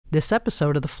This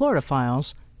episode of the Florida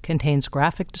Files contains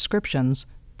graphic descriptions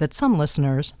that some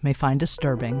listeners may find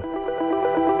disturbing.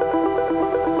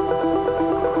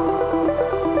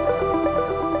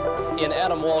 In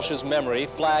Adam Walsh's memory,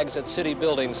 flags at city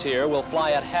buildings here will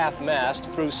fly at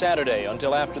half-mast through Saturday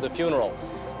until after the funeral.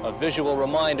 A visual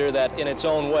reminder that, in its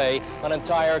own way, an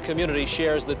entire community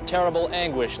shares the terrible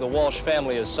anguish the Walsh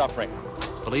family is suffering.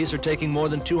 Police are taking more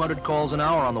than 200 calls an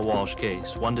hour on the Walsh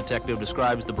case. One detective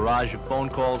describes the barrage of phone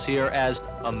calls here as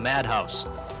a madhouse.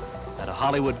 At a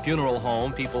Hollywood funeral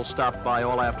home, people stopped by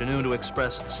all afternoon to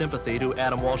express sympathy to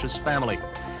Adam Walsh's family.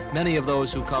 Many of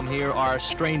those who come here are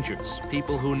strangers,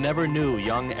 people who never knew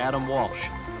young Adam Walsh.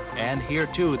 And here,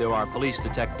 too, there are police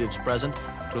detectives present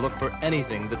to look for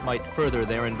anything that might further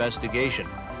their investigation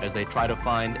as they try to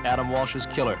find Adam Walsh's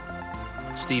killer.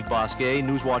 Steve Bosquet,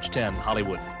 Newswatch 10,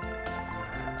 Hollywood.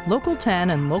 Local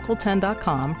 10 and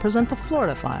Local10.com present the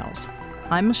Florida Files.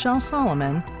 I'm Michelle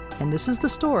Solomon, and this is the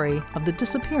story of the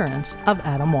disappearance of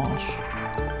Adam Walsh.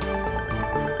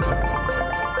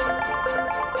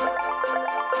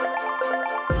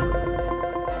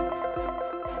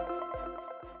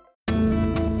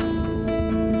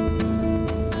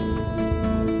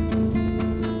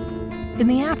 In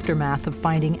the aftermath of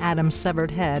finding Adam's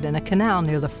severed head in a canal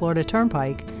near the Florida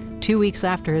Turnpike, 2 weeks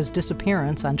after his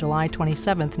disappearance on July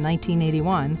 27,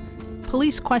 1981,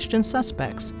 police questioned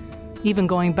suspects, even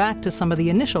going back to some of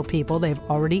the initial people they've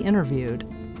already interviewed.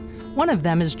 One of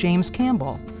them is James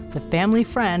Campbell, the family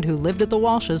friend who lived at the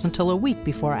Walshes until a week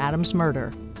before Adam's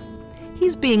murder.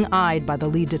 He's being eyed by the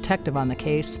lead detective on the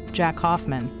case, Jack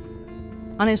Hoffman.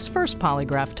 On his first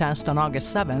polygraph test on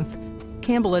August 7th,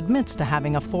 Campbell admits to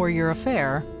having a 4-year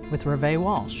affair with Reve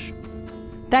Walsh.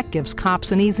 That gives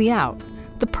cops an easy out.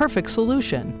 The perfect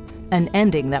solution, an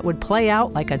ending that would play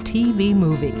out like a TV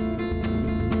movie.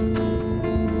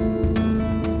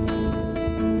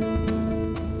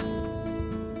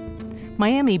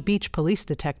 Miami Beach Police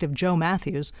Detective Joe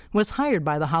Matthews was hired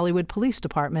by the Hollywood Police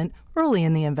Department early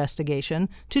in the investigation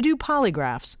to do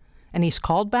polygraphs, and he's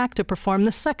called back to perform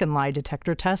the second lie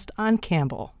detector test on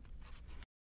Campbell.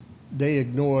 They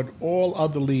ignored all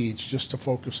other leads just to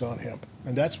focus on him,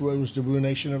 and that's what was the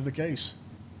ruination of the case.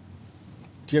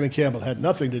 Jimmy Campbell had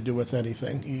nothing to do with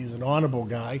anything. He's an honorable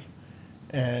guy,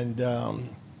 and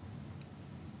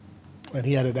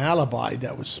he had an alibi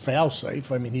that was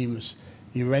fail-safe. I mean,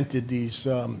 he rented these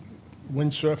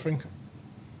windsurfing,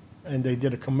 and they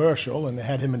did a commercial, and they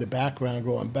had him in the background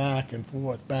going back and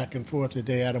forth the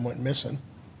day Adam went missing,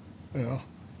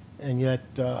 and yet,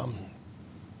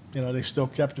 they still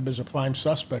kept him as a prime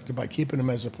suspect. And by keeping him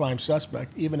as a prime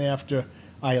suspect, even after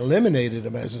I eliminated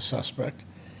him as a suspect,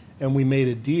 and we made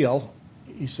a deal,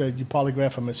 he said, you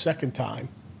polygraph him a second time,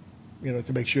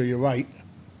 to make sure you're right.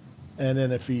 And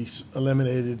then if he's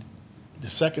eliminated the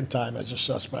second time as a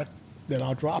suspect, then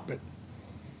I'll drop it.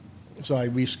 So I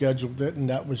rescheduled it, and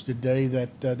that was the day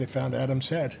that they found Adam's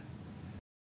head.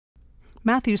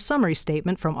 Matthew's summary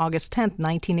statement from August 10,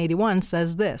 1981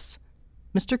 says this: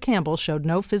 Mr. Campbell showed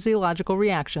no physiological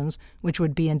reactions which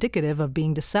would be indicative of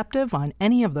being deceptive on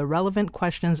any of the relevant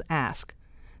questions asked.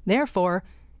 Therefore,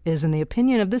 it is in the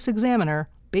opinion of this examiner,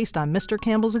 based on Mr.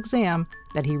 Campbell's exam,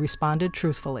 that he responded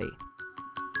truthfully.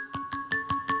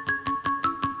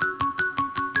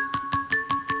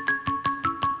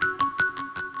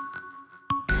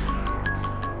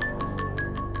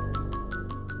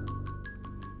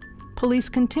 Police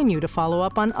continue to follow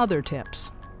up on other tips.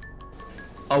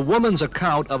 A woman's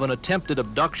account of an attempted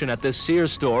abduction at this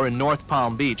Sears store in North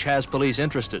Palm Beach has police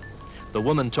interested. The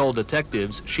woman told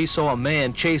detectives she saw a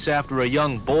man chase after a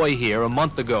young boy here a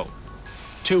month ago.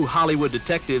 2 Hollywood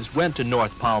detectives went to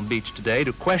North Palm Beach today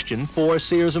to question 4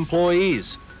 Sears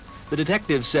employees. The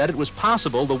detectives said it was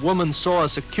possible the woman saw a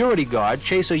security guard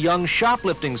chase a young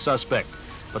shoplifting suspect,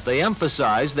 but they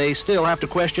emphasized they still have to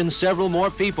question several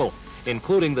more people,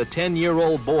 including the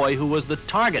 10-year-old boy who was the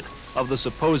target of the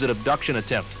supposed abduction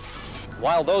attempt.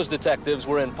 While those detectives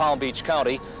were in Palm Beach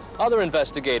County, other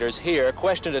investigators here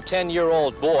questioned a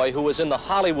 10-year-old boy who was in the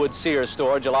Hollywood Sears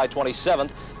store July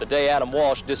 27th, the day Adam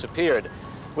Walsh disappeared.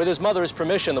 With his mother's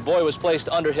permission, the boy was placed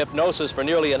under hypnosis for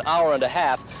nearly an hour and a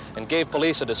half and gave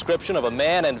police a description of a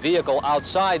man and vehicle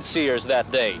outside Sears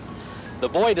that day. The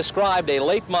boy described a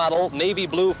late-model navy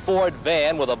blue Ford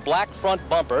van with a black front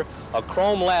bumper, a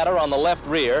chrome ladder on the left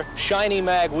rear, shiny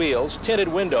mag wheels, tinted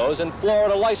windows, and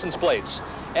Florida license plates.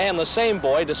 And the same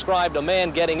boy described a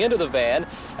man getting into the van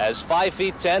as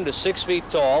 5'10" to 6 feet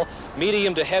tall,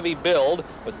 medium to heavy build,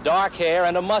 with dark hair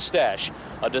and a mustache,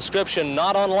 a description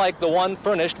not unlike the one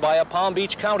furnished by a Palm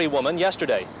Beach County woman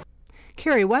yesterday.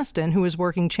 Carrie Weston, who is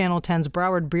working Channel 10's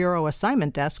Broward Bureau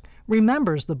assignment desk,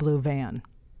 remembers the blue van.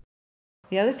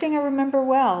 The other thing I remember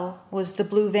well was the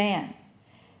blue van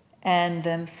and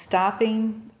them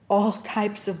stopping all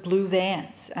types of blue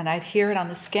vans. And I'd hear it on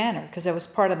the scanner because that was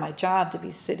part of my job, to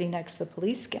be sitting next to the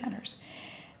police scanners.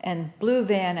 And blue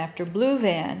van after blue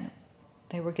van,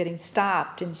 they were getting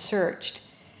stopped and searched.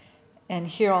 And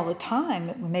here all the time,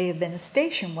 it may have been a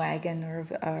station wagon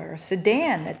or a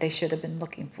sedan that they should have been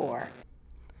looking for.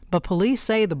 But police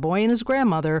say the boy and his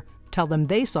grandmother tell them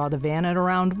they saw the van at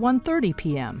around 1:30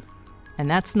 p.m. And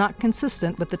that's not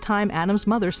consistent with the time Adam's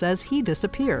mother says he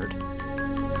disappeared.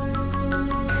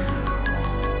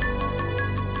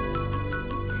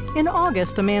 In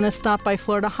August, a man is stopped by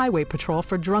Florida Highway Patrol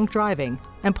for drunk driving,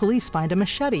 and police find a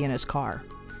machete in his car.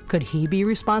 Could he be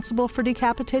responsible for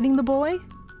decapitating the boy?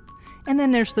 And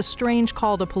then there's the strange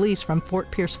call to police from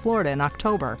Fort Pierce, Florida in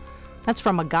October. That's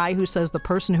from a guy who says the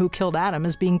person who killed Adam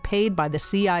is being paid by the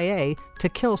CIA to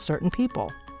kill certain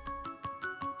people.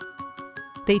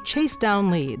 They chase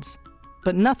down leads,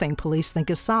 but nothing police think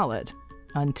is solid,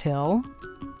 until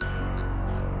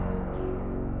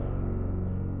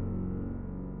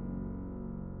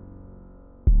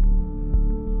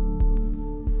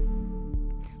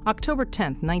October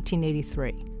 10th,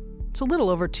 1983. It's a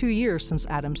little over 2 years since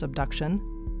Adam's abduction.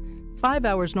 5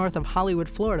 hours north of Hollywood,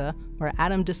 Florida, where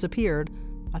Adam disappeared,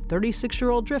 a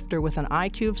 36-year-old drifter with an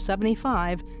IQ of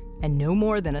 75 and no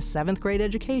more than a 7th grade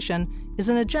education is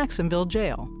in a Jacksonville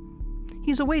jail.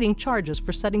 He's awaiting charges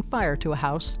for setting fire to a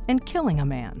house and killing a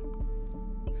man.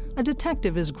 A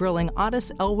detective is grilling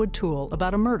Otis Elwood Toole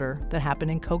about a murder that happened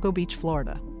in Cocoa Beach,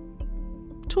 Florida.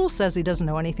 Toole says he doesn't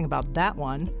know anything about that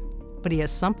one, but he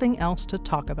has something else to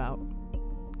talk about: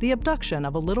 the abduction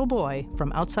of a little boy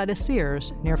from outside of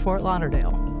Sears near Fort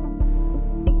Lauderdale.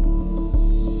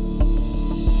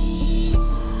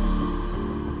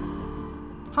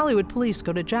 Hollywood police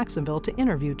go to Jacksonville to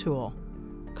interview Toole.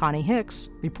 Connie Hicks,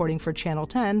 reporting for Channel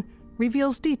 10,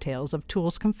 reveals details of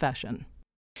Toole's confession.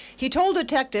 He told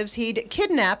detectives he'd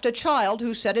kidnapped a child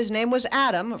who said his name was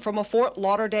Adam from a Fort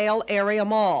Lauderdale area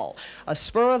mall. A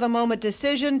spur-of-the-moment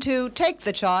decision to take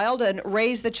the child and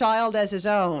raise the child as his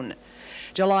own.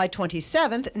 July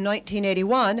 27,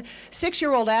 1981,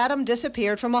 6-year-old Adam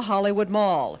disappeared from a Hollywood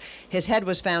mall. His head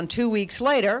was found 2 weeks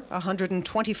later,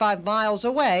 125 miles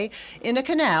away, in a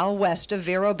canal west of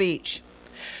Vero Beach.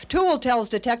 Toole tells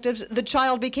detectives the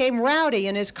child became rowdy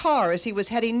in his car as he was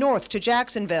heading north to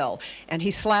Jacksonville, and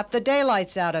he slapped the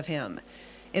daylights out of him.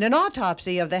 In an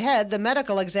autopsy of the head, the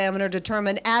medical examiner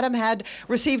determined Adam had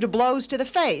received blows to the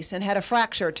face and had a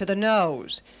fracture to the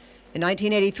nose. In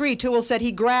 1983, Toole said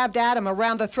he grabbed Adam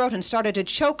around the throat and started to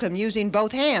choke him using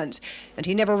both hands, and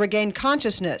he never regained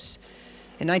consciousness.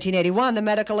 In 1981, the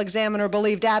medical examiner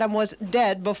believed Adam was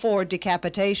dead before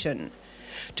decapitation.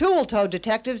 Toole told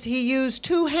detectives he used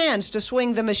 2 hands to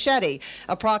swing the machete,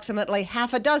 approximately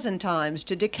half a dozen times,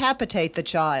 to decapitate the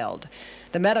child.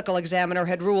 The medical examiner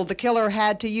had ruled the killer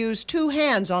had to use 2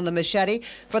 hands on the machete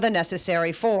for the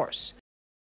necessary force.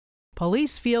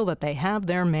 Police feel that they have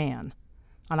their man.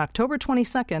 On October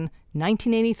 22nd,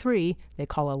 1983, they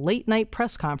call a late-night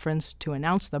press conference to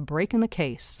announce the break in the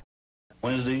case.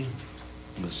 Wednesday,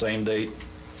 the same date,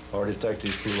 our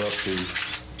detectives flew up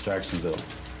to Jacksonville.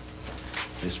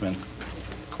 They spent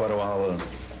quite a while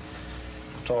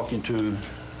talking to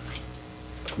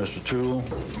Mr. Toole,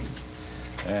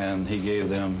 and he gave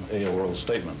them a oral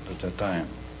statement at that time.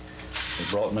 They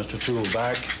brought Mr. Toole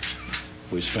back.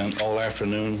 We spent all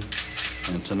afternoon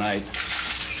and tonight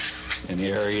in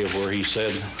the area where he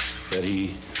said that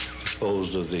he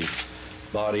disposed of the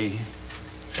body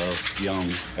of young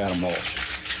Adam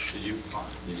Walsh. Did you find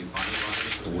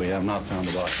the body? We have not found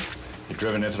the body. You're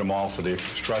driven into the mall for the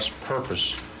express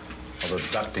purpose of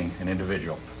abducting an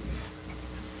individual.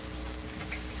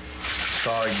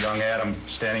 Saw young Adam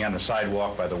standing on the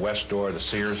sidewalk by the west door of the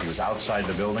Sears. He was outside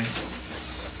the building.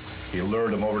 He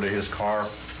lured him over to his car,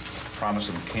 promised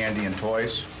him candy and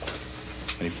toys,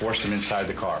 and he forced him inside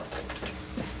the car.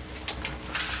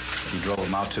 He drove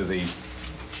him out to the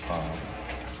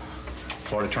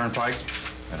Florida Turnpike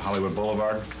at Hollywood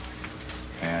Boulevard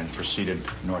and proceeded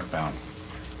northbound.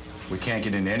 We can't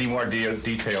get into any more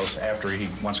details after he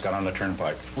once got on the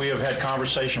turnpike. We have had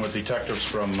conversation with detectives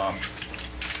from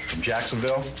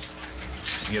Jacksonville.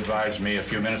 He advised me a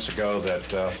few minutes ago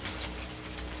that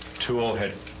Toole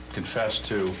had confessed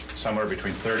to somewhere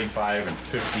between 35 and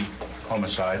 50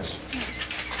 homicides.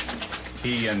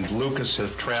 He and Lucas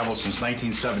have traveled since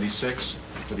 1976,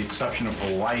 with the exception of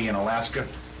Hawaii and Alaska,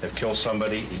 have killed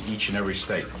somebody in each and every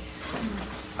state.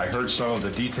 I heard some of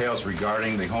the details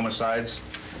regarding the homicides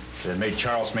that made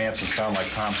Charles Manson sound like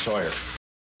Tom Sawyer.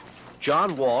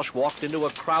 John Walsh walked into a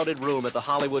crowded room at the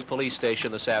Hollywood police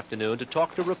station this afternoon to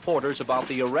talk to reporters about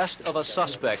the arrest of a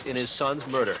suspect in his son's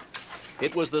murder.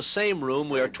 It was the same room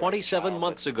where 27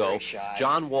 months ago,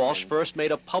 John Walsh first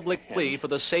made a public plea for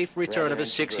the safe return of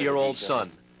his 6-year-old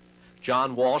son.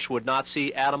 John Walsh would not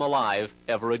see Adam alive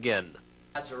ever again.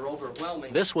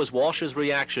 This was Walsh's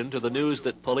reaction to the news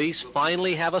that police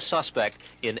finally have a suspect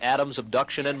in Adam's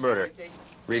abduction and murder.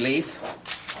 Relief.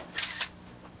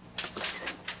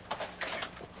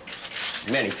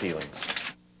 Many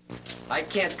feelings. I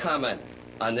can't comment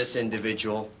on this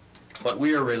individual, but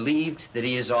we are relieved that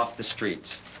he is off the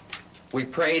streets. We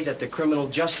pray that the criminal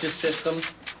justice system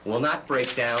will not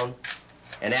break down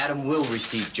and Adam will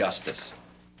receive justice.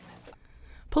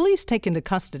 Police take into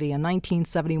custody a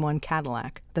 1971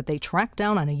 Cadillac that they track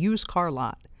down on a used car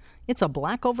lot. It's a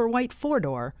black over white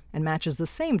four-door and matches the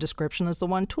same description as the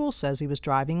one Toole says he was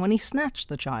driving when he snatched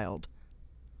the child.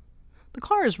 The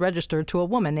car is registered to a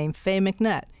woman named Faye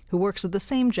McNett, who works at the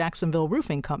same Jacksonville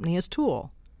roofing company as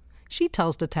Toole. She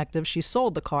tells detectives she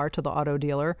sold the car to the auto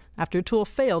dealer after Toole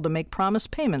failed to make promised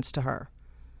payments to her.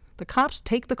 The cops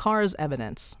take the car as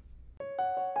evidence.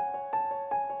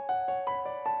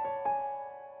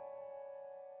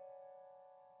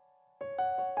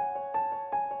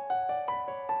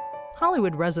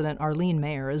 Hollywood resident Arlene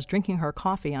Mayer is drinking her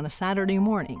coffee on a Saturday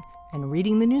morning and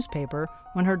reading the newspaper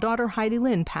when her daughter Heidi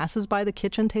Lynn passes by the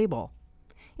kitchen table.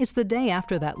 It's the day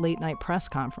after that late-night press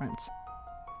conference.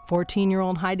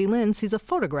 14-year-old Heidi Lynn sees a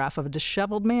photograph of a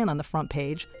disheveled man on the front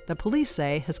page that police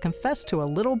say has confessed to a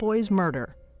little boy's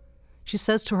murder. She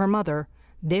says to her mother,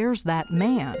 "There's that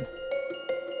man."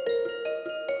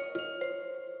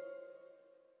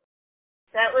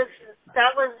 That was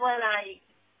when I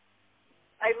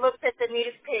looked at the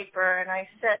newspaper and I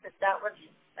said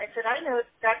I said, I know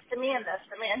that's the man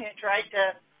who tried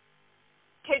to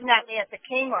kidnap me at the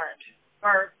Kmart,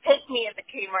 or take me at the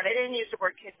Kmart. I didn't use the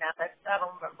word kidnap, I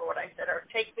don't remember what I said, or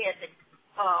take me at the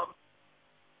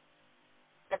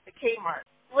Kmart.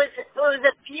 It was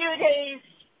a few days,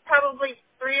 probably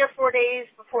 3 or 4 days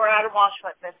before Adam Walsh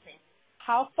went missing.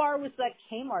 How far was that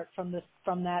Kmart from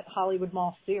that Hollywood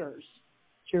Mall Sears?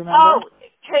 Do you remember? Oh,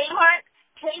 Kmart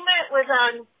was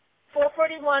on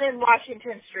 441 in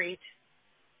Washington Street.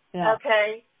 Yeah.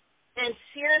 Okay. And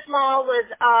Sears Mall was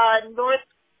on North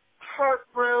Park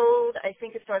Road, I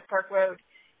think it's North Park Road,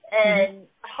 and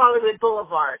Hollywood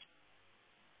Boulevard.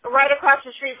 Right across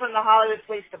the street from the Hollywood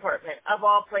Police Department, of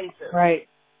all places. Right.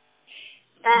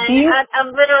 And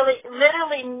I'm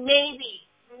literally maybe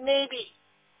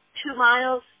 2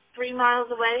 miles, 3 miles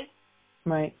away.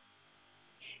 Right.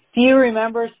 Do you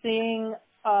remember seeing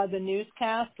the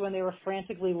newscast when they were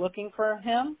frantically looking for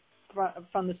him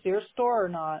from the Sears store or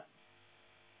not?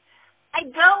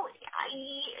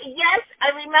 Yes,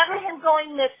 I remember him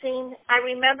going missing. I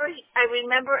remember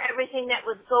everything that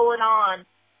was going on.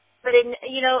 But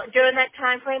during that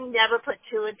time frame, never put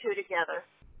 2 and 2 together.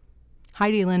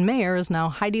 Heidi Lynn Mayer is now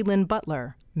Heidi Lynn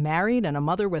Butler, married and a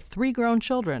mother with 3 grown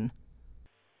children.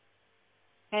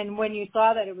 And when you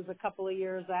saw that, it was a couple of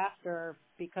years after,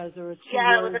 because there was 2 years.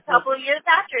 Yeah, it was a couple of years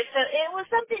after. So it was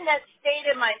something that stayed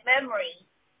in my memory.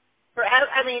 I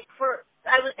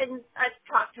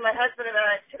talked to my husband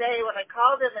about it today when I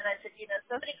called him, and I said,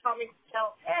 somebody called me from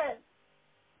Channel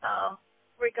 10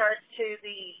 regards to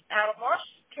the Adam Walsh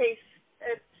case,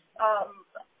 and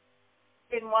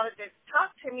wanted to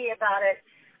talk to me about it.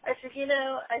 I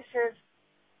said,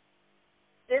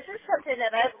 this is something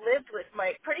that I've lived with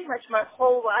pretty much my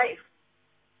whole life.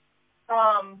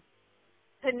 To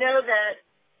know that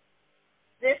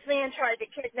this man tried to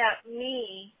kidnap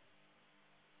me,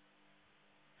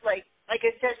 like I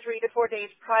said, 3 to 4 days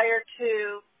prior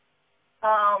to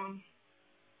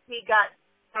he got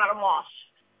Adam Walsh.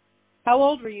 How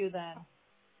old were you then?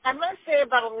 I'm going to say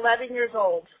about 11 years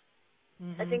old.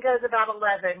 I think I was about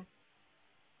 11.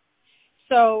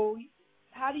 So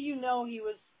how do you know he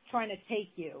was trying to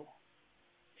take you?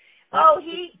 Oh,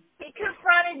 he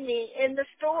confronted me in the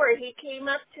store. He came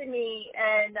up to me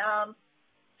and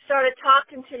started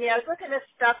talking to me. I was looking at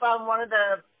stuff on one of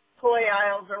the toy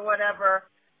aisles or whatever,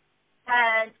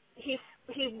 and he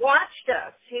watched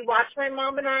us. He watched my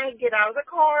mom and I get out of the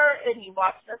car, and he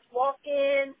watched us walk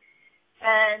in.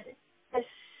 And as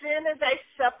soon as I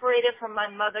separated from my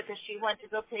mother, because she went to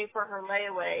go pay for her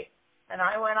layaway, and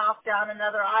I went off down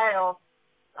another aisle,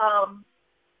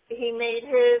 he made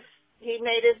his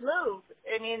move.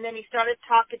 And then he started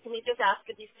talking to me, just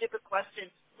asking these stupid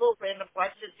questions, little random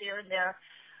questions here and there.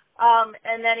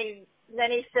 And then he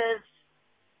says,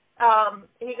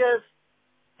 he goes,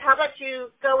 how about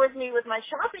you go with me with my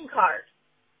shopping cart?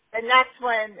 And that's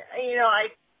when,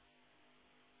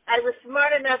 I I was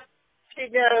smart enough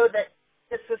to know that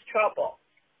this was trouble,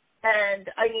 and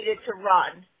I needed to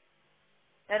run.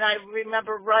 And I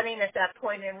remember running at that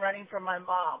point and running from my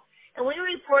mom. And we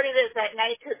reported it that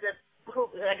night to the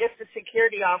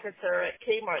security officer at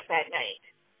Kmart that night.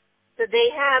 So they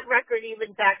have record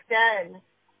even back then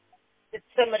that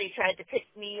somebody tried to pick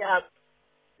me up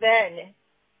then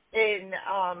in,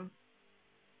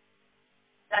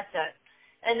 that's it.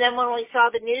 And then when we saw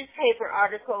the newspaper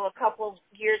article a couple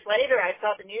years later, I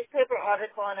saw the newspaper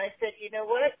article and I said, you know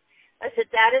what? I said,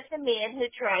 that is the man who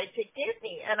tried to get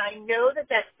me. And I know that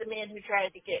that's the man who tried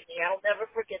to get me. I'll never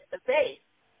forget the face.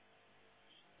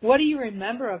 What do you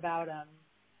remember about him?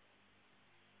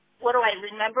 What do I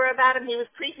remember about him? He was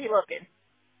creepy looking.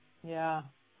 Yeah.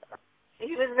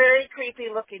 He was a very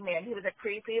creepy looking man. He was a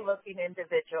creepy looking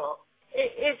individual.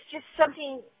 It's just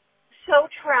something so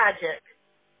tragic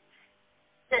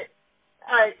that,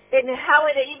 and how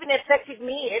it even affected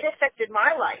me. It affected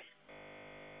my life.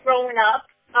 Growing up,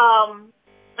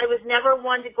 I was never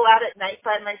one to go out at night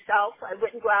by myself. I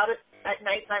wouldn't go out at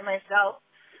night by myself.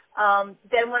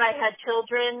 Then when I had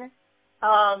children,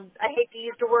 I hate to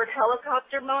use the word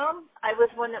helicopter mom. I was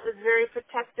one that was very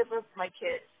protective of my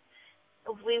kids.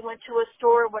 If we went to a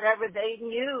store, whatever, they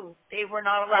knew they were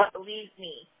not allowed to leave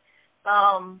me.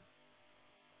 And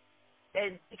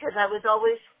because I was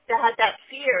always had that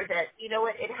fear that, you know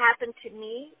what, it happened to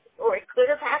me, or it could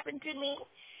have happened to me.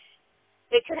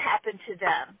 It could happen to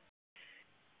them.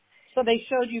 So they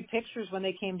showed you pictures when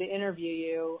they came to interview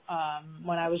you,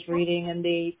 when I was reading in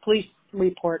the police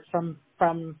report from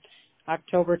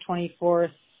October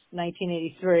 24th,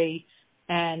 1983,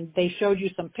 and they showed you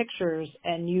some pictures,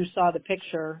 and you saw the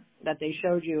picture that they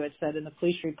showed you. It said in the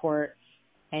police report,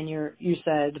 and you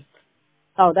said,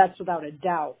 oh, that's without a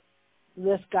doubt.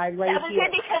 This guy right that was here.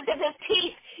 It because of his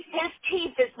teeth. His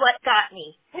teeth is what got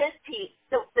me. His teeth.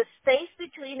 The space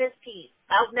between his teeth.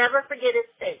 I'll never forget his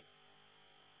face.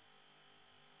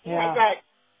 Yeah. That,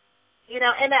 you know,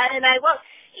 and I will,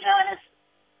 you know, and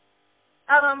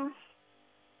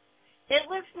it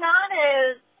was not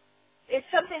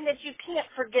it's something that you can't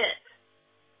forget.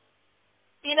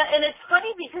 You know, and it's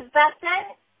funny because back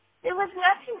then there was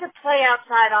nothing to play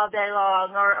outside all day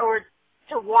long or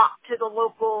to walk to the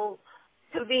local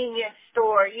convenience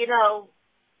store, you know,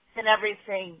 and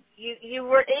everything. You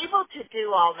were able to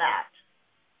do all that.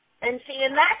 And see,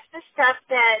 and that's the stuff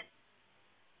that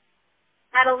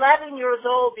at 11 years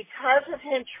old, because of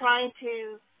him trying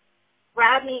to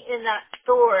grab me in that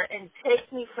store and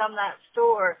take me from that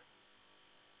store,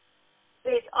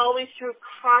 it always threw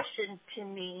caution to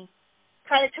me,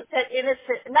 kind of took that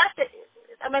innocent, not that,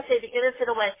 I'm going to say the innocent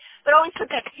away, but always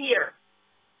took that fear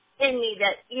in me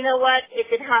that, you know what, it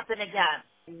could happen again.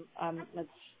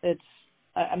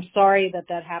 I'm sorry that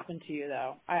happened to you,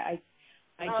 though. I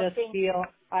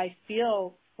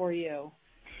feel for you.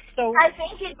 So I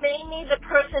think it made me the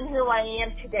person who I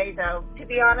am today, though. To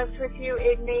be honest with you,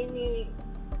 it made me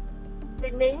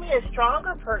a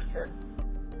stronger person.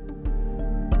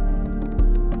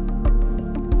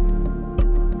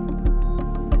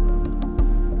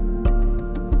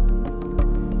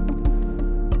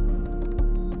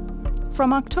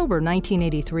 From October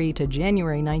 1983 to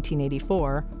January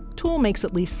 1984, Toole makes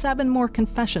at least 7 more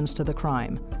confessions to the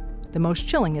crime. The most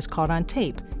chilling is caught on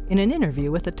tape in an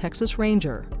interview with a Texas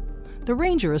Ranger. The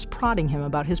Ranger is prodding him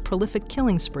about his prolific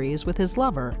killing sprees with his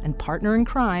lover and partner in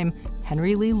crime,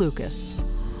 Henry Lee Lucas.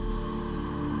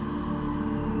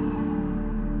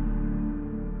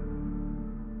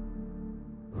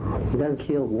 You done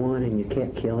killed one and you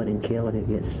kept killing and killing, it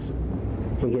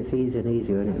gets easier and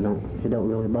easier, and it don't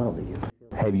really bother you.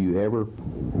 Have you ever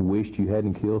wished you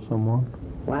hadn't killed someone?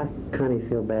 Well, I kind of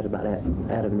feel bad about that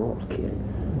Adam Walsh kid.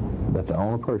 That's the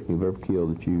only person you've ever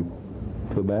killed that you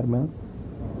feel bad about?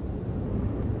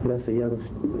 That's the youngest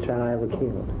child I ever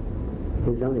killed. He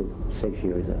was only 6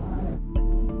 years old.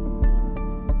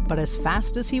 But as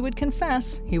fast as he would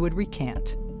confess, he would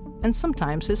recant. And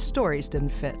sometimes his stories didn't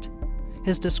fit.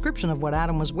 His description of what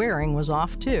Adam was wearing was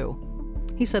off, too.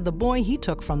 He said the boy he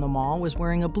took from the mall was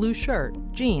wearing a blue shirt,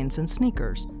 jeans, and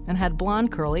sneakers, and had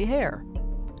blonde curly hair.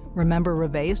 Remember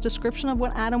Reve's description of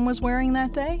what Adam was wearing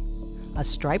that day? A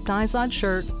striped Izod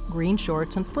shirt, green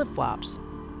shorts, and flip-flops.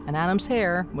 And Adam's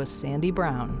hair was sandy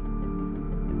brown.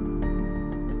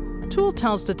 Toole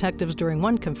tells detectives during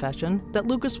one confession that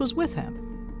Lucas was with him.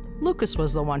 Lucas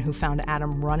was the one who found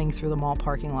Adam running through the mall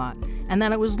parking lot, and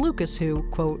that it was Lucas who,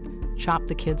 quote, chopped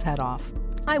the kid's head off.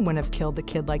 I wouldn't have killed the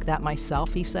kid like that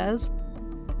myself, he says.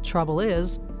 Trouble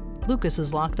is, Lucas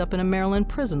is locked up in a Maryland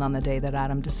prison on the day that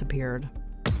Adam disappeared.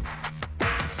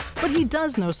 But he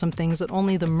does know some things that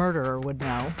only the murderer would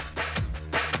know.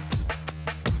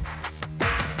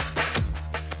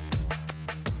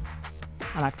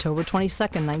 On October 22,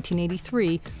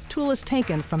 1983, Toole is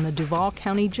taken from the Duval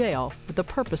County Jail with the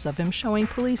purpose of him showing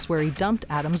police where he dumped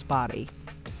Adam's body.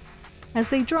 As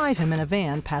they drive him in a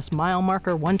van past mile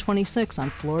marker 126 on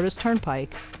Florida's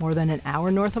Turnpike, more than an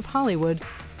hour north of Hollywood,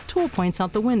 Toole points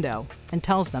out the window and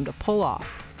tells them to pull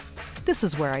off. "This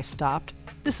is where I stopped.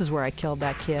 This is where I killed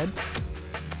that kid."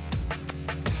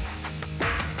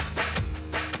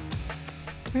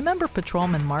 Remember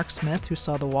Patrolman Mark Smith, who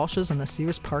saw the Walshes in the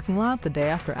Sears parking lot the day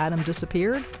after Adam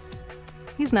disappeared?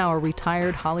 He's now a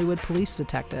retired Hollywood police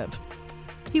detective.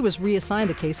 He was reassigned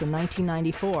the case in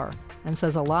 1994 and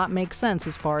says a lot makes sense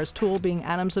as far as Toole being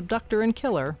Adam's abductor and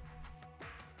killer.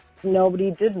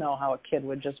 Nobody did know how a kid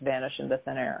would just vanish into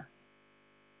thin air.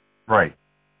 Right.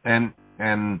 And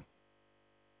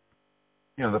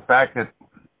the fact that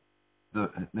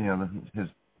his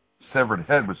severed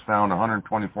head was found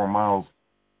 124 miles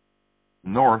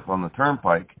north on the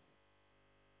turnpike,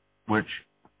 which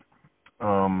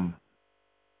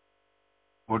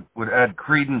would add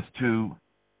credence to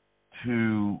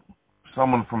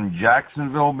someone from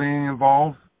Jacksonville being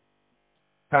involved.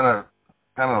 Kind of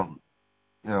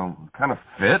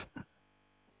fit.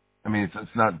 I mean,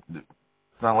 it's not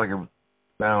like it was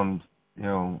found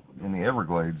in the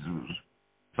Everglades. It was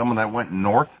someone that went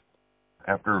north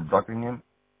after abducting him.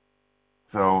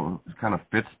 So it kind of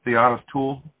fits the honest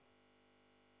Toole.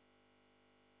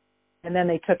 And then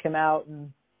they took him out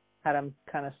and had him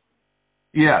kind of...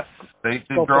 Yes, they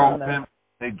drove him.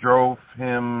 They drove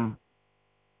him,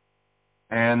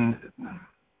 and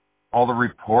all the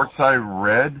reports I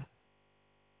read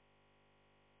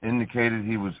indicated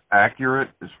he was accurate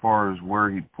as far as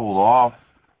where he pulled off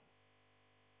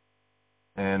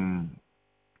and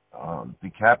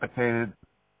decapitated.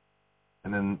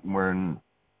 And then when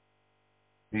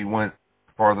he went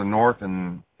farther north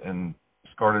and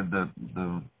discarded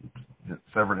the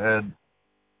severed head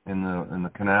in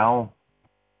the canal,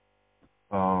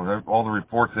 all the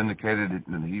reports indicated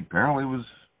that he apparently was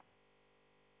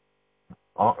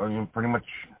pretty much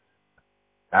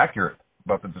accurate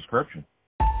about the description.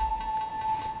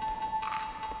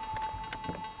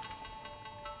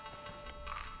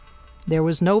 There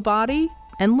was no body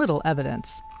and little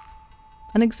evidence.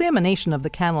 An examination of the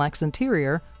Cadillac's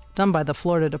interior, done by the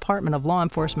Florida Department of Law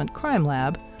Enforcement Crime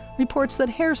Lab, reports that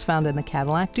hairs found in the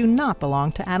Cadillac do not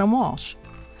belong to Adam Walsh.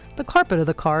 The carpet of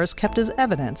the car is kept as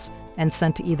evidence and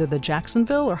sent to either the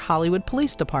Jacksonville or Hollywood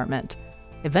Police Department.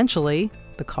 Eventually,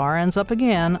 the car ends up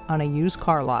again on a used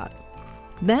car lot.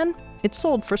 Then, it's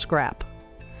sold for scrap.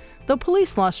 Though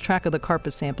police lost track of the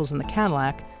carpet samples in the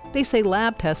Cadillac, they say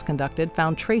lab tests conducted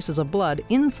found traces of blood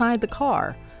inside the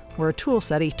car, where Toole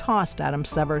said he tossed Adam's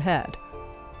severed head.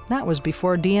 That was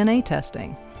before DNA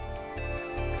testing.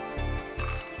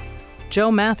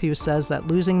 Joe Matthews says that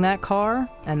losing that car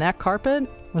and that carpet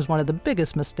was one of the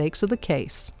biggest mistakes of the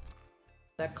case.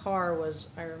 That car was,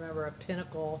 I remember, a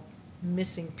pinnacle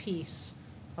missing piece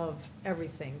of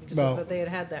everything, because they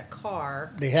had that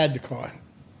car. They had the car.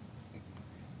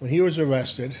 When he was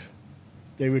arrested,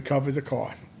 they recovered the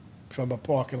car from a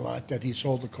parking lot that he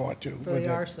sold the car to. For the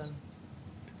arson.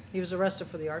 He was arrested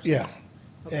for the arson? Yeah.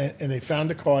 Okay. And they found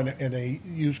the car in a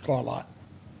used car lot.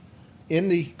 In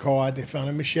the car, they found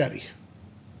a machete.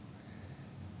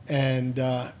 And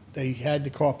they had the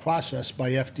car processed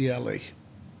by FDLE,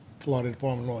 Florida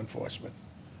Department of Law Enforcement.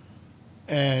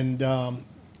 And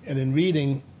in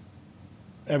reading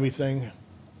everything,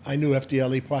 I knew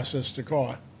FDLE processed the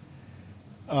car.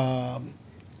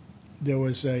 There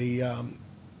was the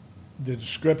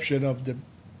description of the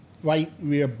right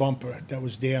rear bumper that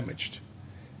was damaged.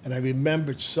 And I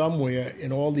remembered somewhere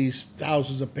in all these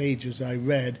thousands of pages I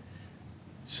read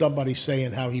somebody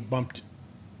saying how he bumped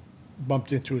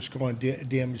into his car and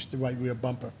damaged the right rear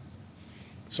bumper.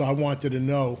 So I wanted to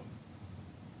know,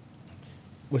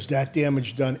 was that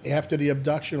damage done after the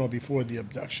abduction or before the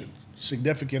abduction?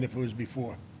 Significant if it was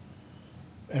before.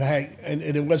 And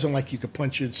it wasn't like you could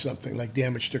punch in something like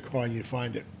damage to a car and you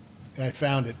find it. And I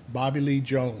found it. Bobby Lee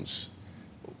Jones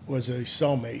was a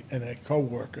cellmate and a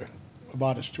co-worker of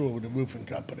Otis Toole with a roofing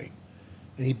company.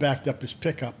 And he backed up his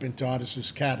pickup into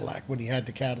Otis's Cadillac when he had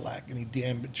the Cadillac, and he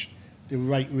damaged the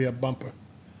right rear bumper.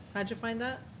 How'd you find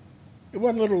that? It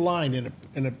was a little line in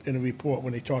a report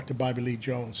when they talked to Bobby Lee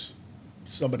Jones.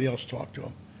 Somebody else talked to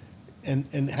him.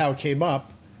 And how it came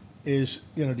up is,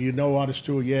 do you know Otis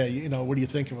Toole? Yeah, what do you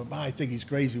think of him? I think he's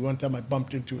crazy. One time I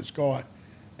bumped into his car,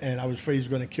 and I was afraid he was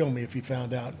going to kill me if he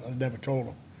found out. I never told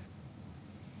him.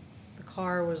 The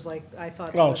car was like, I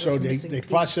thought. Oh, so they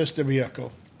processed the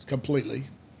vehicle completely,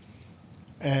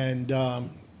 and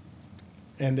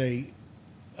they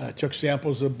took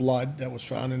samples of blood that was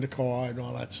found in the car and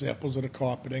all that, samples of the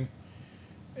carpeting,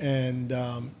 and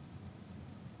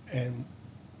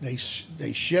they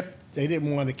shipped. They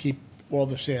didn't want to keep all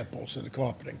the samples of the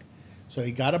carpeting, so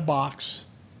they got a box,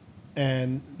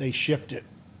 and they shipped it.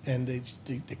 And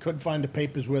they couldn't find the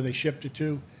papers where they shipped it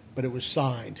to, but it was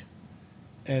signed,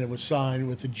 and it was signed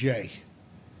with a J.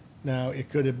 Now it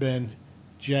could have been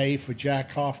J for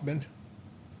Jack Hoffman,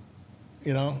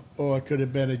 or it could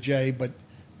have been a J, but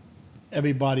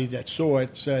everybody that saw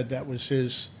it said that was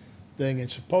his thing. And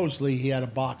supposedly he had a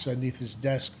box underneath his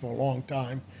desk for a long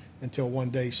time until one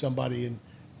day somebody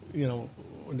when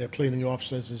they're cleaning off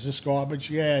says, "Is this garbage?"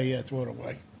 Yeah, throw it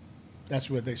away. That's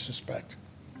what they suspect.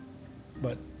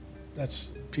 But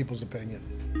that's people's opinion.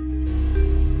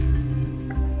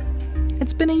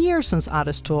 It's been a year since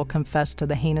Otis Toole confessed to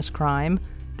the heinous crime,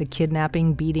 the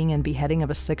kidnapping, beating, and beheading of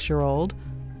a 6-year-old.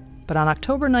 But on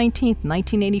October 19,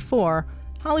 1984,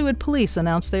 Hollywood police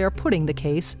announced they are putting the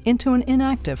case into an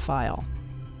inactive file.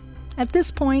 At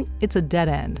this point, it's a dead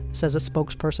end, says a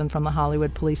spokesperson from the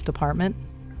Hollywood Police Department.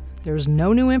 There's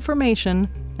no new information,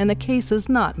 and the case is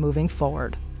not moving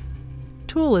forward.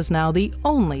 Toole is now the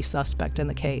only suspect in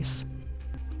the case.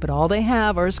 But all they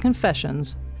have are his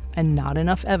confessions, and not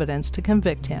enough evidence to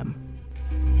convict him.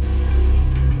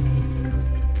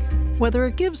 Whether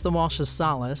it gives the Walshes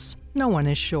solace, no one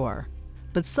is sure.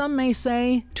 But some may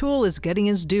say Toole is getting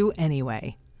his due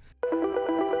anyway.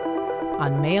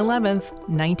 On May 11,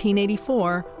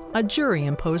 1984, a jury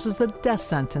imposes the death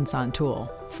sentence on Toole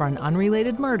for an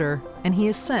unrelated murder, and he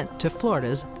is sent to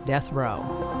Florida's death row.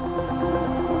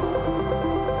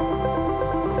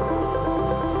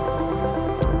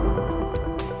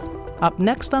 Up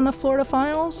next on the Florida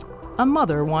Files, a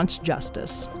mother wants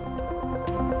justice.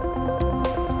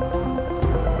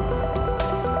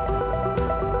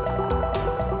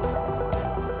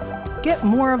 Get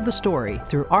more of the story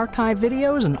through archive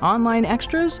videos and online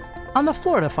extras on the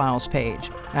Florida Files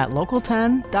page at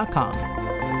local10.com.